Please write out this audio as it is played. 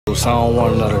I don't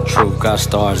want another truth, got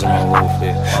stars in my roof,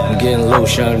 yeah. I'm getting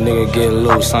loose, young nigga, get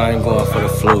loose. I ain't going for the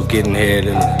fluke, getting head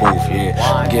in the booth, yeah.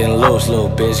 I'm getting loose, little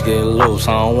bitch, get loose.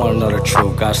 I don't want another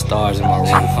truth, got stars in my roof,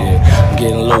 yeah. I'm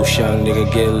getting loose, young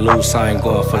nigga, get loose. I ain't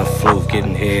going for the fluke,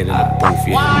 getting head in the booth,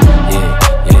 yeah.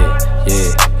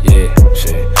 Yeah,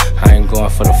 shit. I ain't going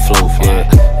for the fluke, yeah.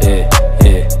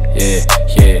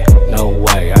 No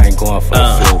way, I ain't going for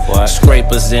the fluke, what?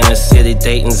 Scrapers in the city,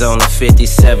 Dayton's on the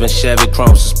 57 Chevy,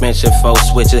 chrome suspension, 4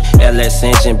 switches, LS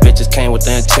engine, bitches came with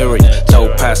the interior.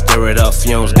 Toe pot, stir it up,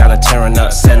 fumes got it tearing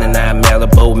up. 79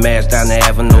 Malibu, mash down the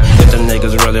avenue. If them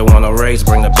niggas really wanna race,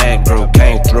 bring the back through.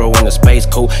 Came through in the space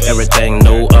coupe, everything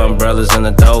new. Umbrellas in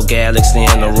the door, galaxy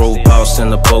in the roof, boss in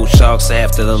the boat, sharks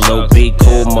after the loop. Be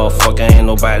cool, motherfucker, ain't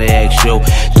nobody ask you.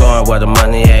 Going where the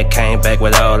money at, came back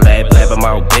with all that. Blabbing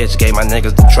my bitch, gave my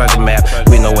niggas the trucking map.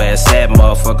 We know where it's at,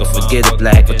 motherfucker, forget it,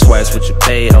 black. For twice what you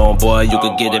paid on, boy, you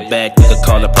could get it back. You could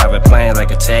call a private plane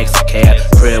like a taxi cab.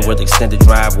 Crib with extended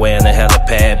driveway and a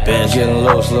helipad, bitch. Getting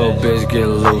loose, little bitch, get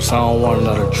loose. I don't want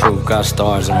another truth, got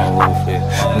stars in my roof,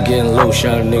 yeah. I'm getting loose,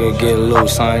 young nigga, get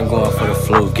loose. I ain't going for the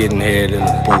fluke, getting head in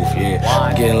the booth, yeah.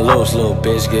 I'm getting loose, little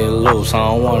bitch, get loose. I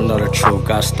don't want another truth,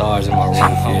 got stars in my roof,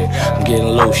 yeah. I'm getting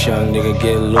loose, young nigga,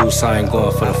 get loose. I ain't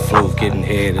going for the fluke, getting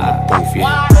head in the booth,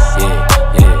 yeah.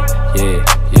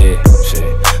 Yeah, shit.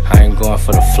 I ain't going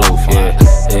for the fluke, yeah.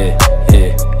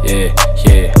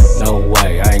 No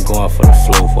way, I ain't going for the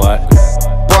fluke, what?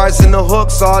 Bars and the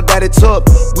hooks, all that it took.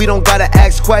 We don't gotta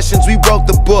ask questions, we wrote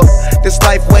the book. This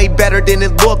life way better than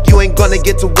it look. You ain't gonna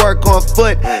get to work on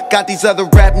foot. Got these other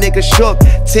rap niggas shook.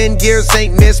 10 years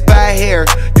ain't missed by a hair.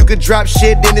 You could drop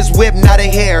shit in his whip, not a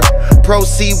hair.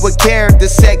 Proceed with care, the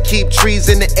set keep trees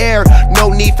in the air. No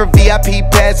need for VIP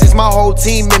passes, my whole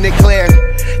team in the clear.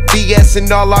 VS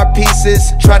in all our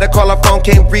pieces. Try to call our phone,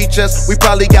 can't reach us. We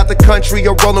probably got the country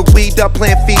or rolling weed up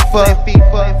playing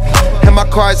FIFA. And my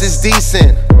cars is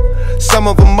decent. Some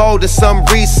of them old and some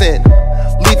recent.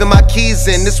 Leaving my keys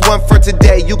in, this one for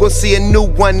today. You gon' see a new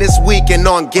one this weekend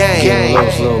on Game. Getting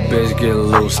loose, little bitch, get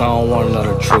loose. I don't want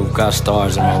another truth, got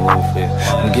stars in my roof,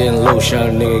 yeah. I'm getting loose,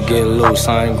 young nigga, get loose.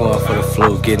 I ain't going for the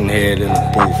fluke, getting head in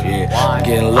the booth, yeah. I'm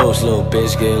getting loose, little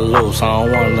bitch, get loose. I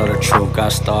don't want another truth,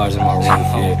 got stars in my roof,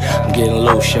 yeah. I'm getting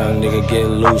loose, young nigga, get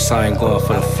loose. I ain't going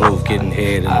for the fluke, getting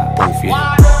head in the booth, yeah.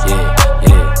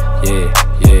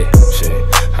 Yeah, shit.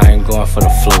 I ain't going for the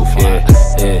fluke, yeah.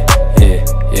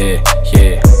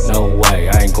 No way,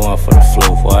 I ain't going for the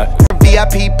fluke, what?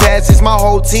 VIP passes, my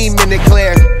whole team in the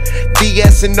clear.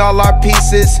 VS in all our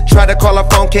pieces. Try to call our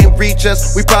phone, can't reach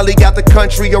us. We probably got the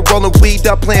country or rolling weed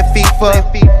up playing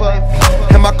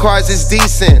FIFA. And my cars is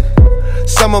decent.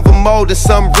 Some of them old and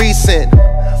some recent.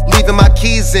 Leaving my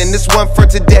keys in, this one for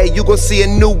today. You gon' see a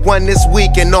new one this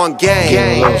weekend on Game.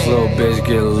 Getting loose, little bitch,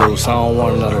 get loose. I don't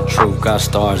want another truth, got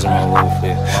stars in my roof,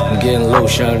 yeah. I'm getting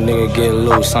loose, young nigga, get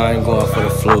loose. I ain't going for the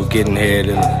fluke, getting head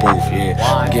in the booth, yeah.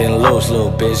 I'm getting loose,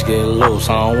 little bitch, get loose.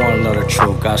 I don't want another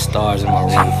truth, got stars in my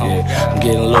roof, yeah. I'm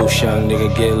getting loose, young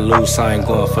nigga, get loose. I ain't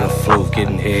going for the fluke,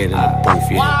 getting head in the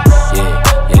booth, yeah.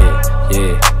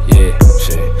 Yeah,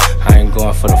 shit. I ain't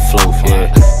going for the fluke, yeah.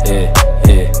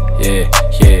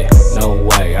 No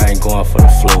way, I ain't going for the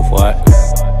fluke, what?